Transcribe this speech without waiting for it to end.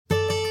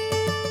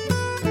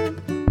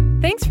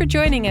Thanks for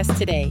joining us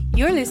today.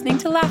 You're listening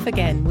to Laugh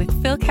Again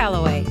with Phil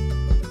Callaway.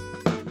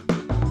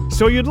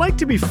 So you'd like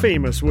to be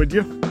famous, would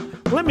you?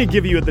 Let me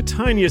give you the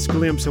tiniest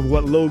glimpse of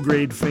what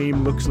low-grade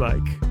fame looks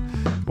like.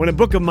 When a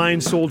book of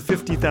mine sold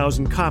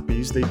 50,000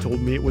 copies, they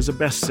told me it was a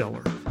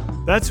bestseller.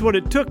 That's what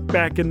it took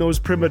back in those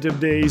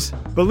primitive days.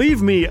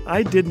 Believe me,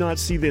 I did not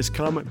see this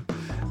coming.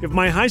 If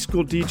my high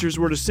school teachers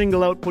were to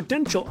single out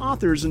potential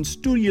authors and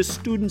studious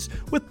students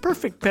with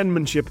perfect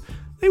penmanship,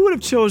 they would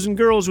have chosen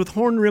girls with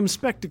horn-rimmed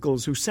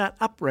spectacles who sat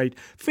upright,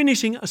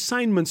 finishing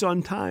assignments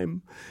on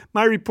time.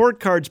 My report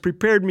cards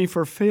prepared me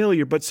for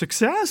failure, but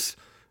success?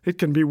 It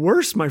can be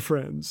worse, my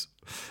friends.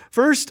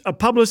 First, a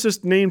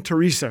publicist named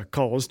Teresa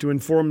calls to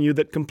inform you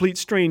that complete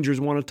strangers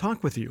want to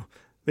talk with you.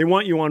 They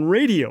want you on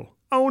radio.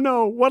 Oh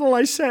no, what'll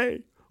I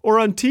say? Or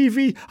on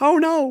TV. Oh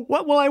no,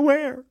 what will I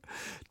wear?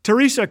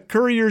 Teresa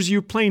couriers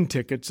you plane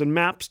tickets and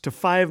maps to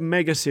 5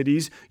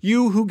 megacities,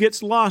 you who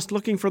gets lost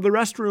looking for the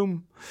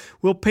restroom.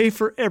 We'll pay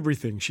for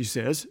everything, she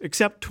says,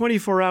 except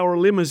 24-hour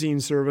limousine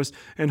service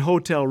and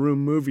hotel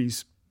room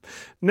movies.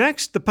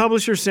 Next, the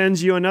publisher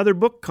sends you another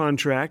book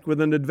contract with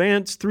an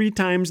advance 3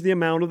 times the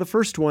amount of the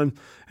first one,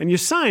 and you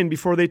sign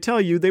before they tell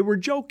you they were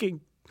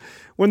joking.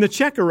 When the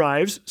check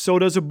arrives, so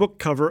does a book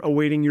cover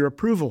awaiting your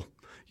approval.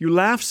 You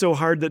laugh so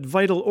hard that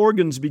vital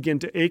organs begin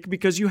to ache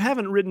because you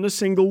haven't written a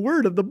single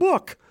word of the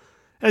book.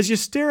 As you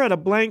stare at a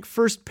blank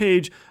first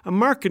page, a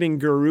marketing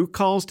guru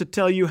calls to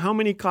tell you how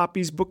many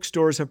copies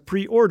bookstores have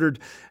pre-ordered,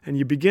 and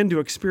you begin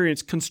to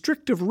experience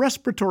constrictive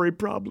respiratory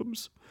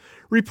problems.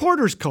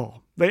 Reporters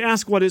call. They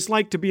ask what it's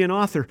like to be an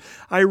author.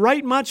 I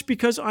write much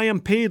because I am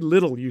paid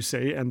little, you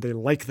say, and they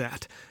like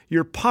that.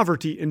 Your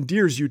poverty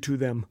endears you to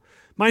them.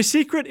 My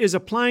secret is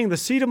applying the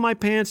seat of my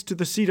pants to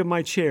the seat of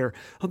my chair.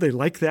 Oh, they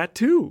like that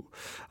too.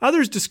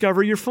 Others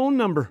discover your phone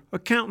number.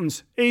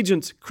 Accountants,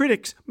 agents,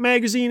 critics,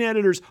 magazine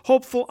editors,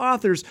 hopeful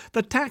authors,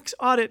 the tax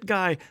audit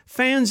guy,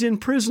 fans in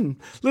prison,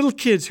 little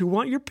kids who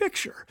want your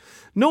picture.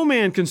 No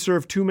man can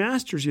serve 2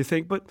 masters, you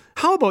think, but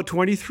how about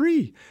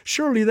 23?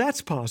 Surely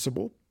that's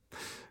possible.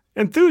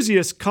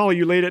 Enthusiasts call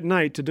you late at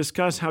night to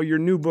discuss how your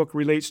new book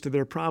relates to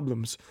their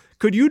problems.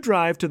 Could you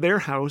drive to their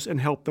house and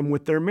help them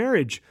with their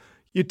marriage?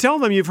 You tell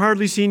them you've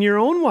hardly seen your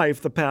own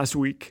wife the past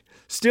week.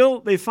 Still,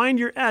 they find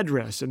your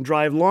address and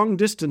drive long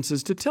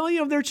distances to tell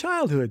you of their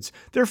childhoods,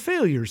 their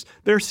failures,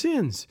 their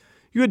sins.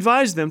 You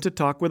advise them to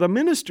talk with a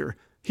minister.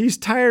 He's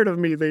tired of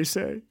me, they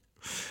say.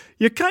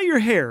 You cut your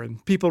hair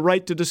and people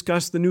write to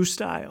discuss the new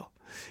style.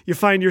 You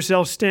find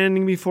yourself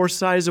standing before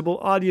sizable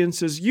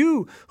audiences,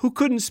 you who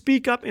couldn't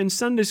speak up in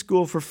Sunday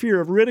school for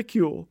fear of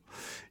ridicule.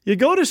 You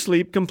go to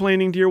sleep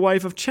complaining to your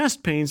wife of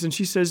chest pains and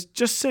she says,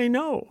 just say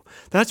no.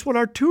 That's what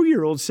our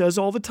 2-year-old says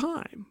all the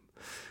time.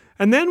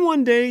 And then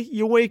one day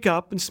you wake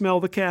up and smell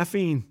the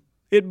caffeine.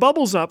 It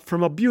bubbles up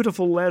from a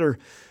beautiful letter.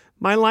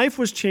 My life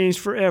was changed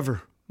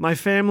forever. My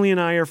family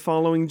and I are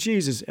following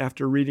Jesus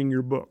after reading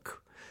your book.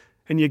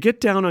 And you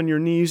get down on your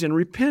knees and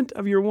repent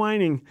of your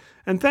whining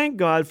and thank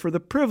God for the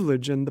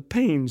privilege and the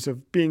pains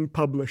of being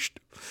published.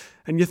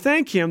 And you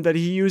thank Him that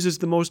He uses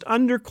the most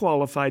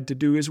underqualified to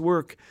do His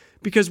work,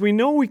 because we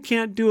know we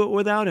can't do it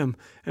without Him.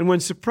 And when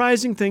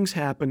surprising things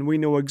happen, we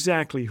know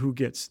exactly who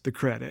gets the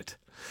credit.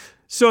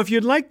 So if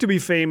you'd like to be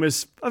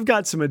famous, I've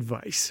got some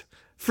advice.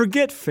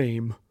 Forget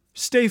fame.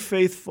 Stay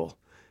faithful.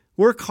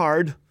 Work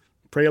hard.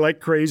 Pray like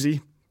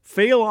crazy.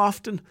 Fail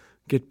often.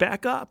 Get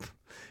back up.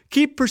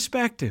 Keep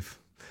perspective.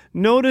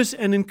 Notice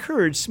and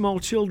encourage small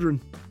children.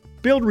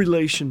 Build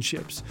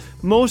relationships,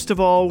 most of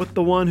all with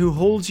the one who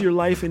holds your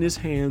life in His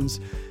hands.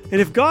 And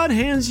if God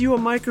hands you a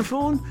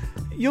microphone,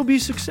 you'll be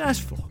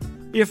successful.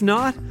 If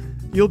not,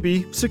 you'll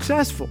be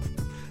successful.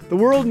 The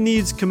world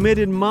needs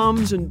committed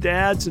moms and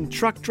dads and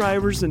truck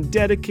drivers and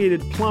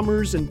dedicated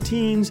plumbers and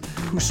teens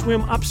who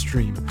swim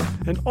upstream,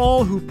 and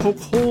all who poke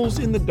holes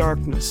in the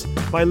darkness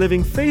by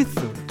living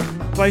faithfully,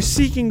 by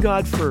seeking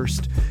God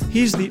first.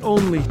 He's the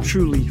only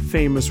truly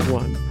famous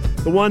one,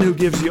 the one who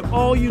gives you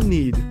all you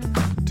need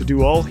to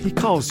do all He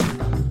calls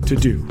you to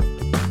do.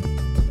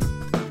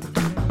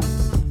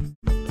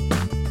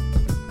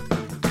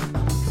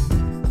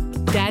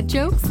 Dad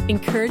jokes,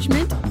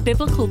 encouragement,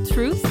 biblical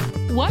truth.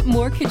 What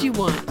more could you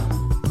want?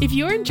 If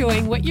you're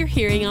enjoying what you're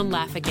hearing on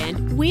Laugh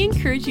Again, we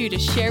encourage you to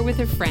share with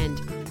a friend.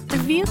 The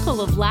vehicle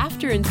of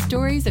laughter and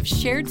stories of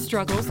shared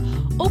struggles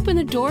open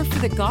the door for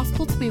the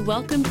gospel to be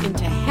welcomed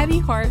into heavy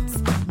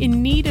hearts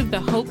in need of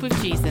the hope of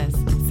Jesus.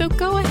 So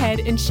go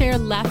ahead and share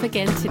Laugh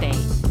Again today.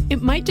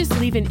 It might just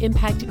leave an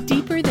impact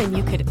deeper than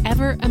you could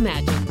ever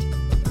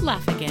imagine.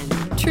 Laugh Again.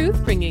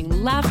 Truth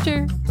bringing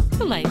laughter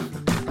to life.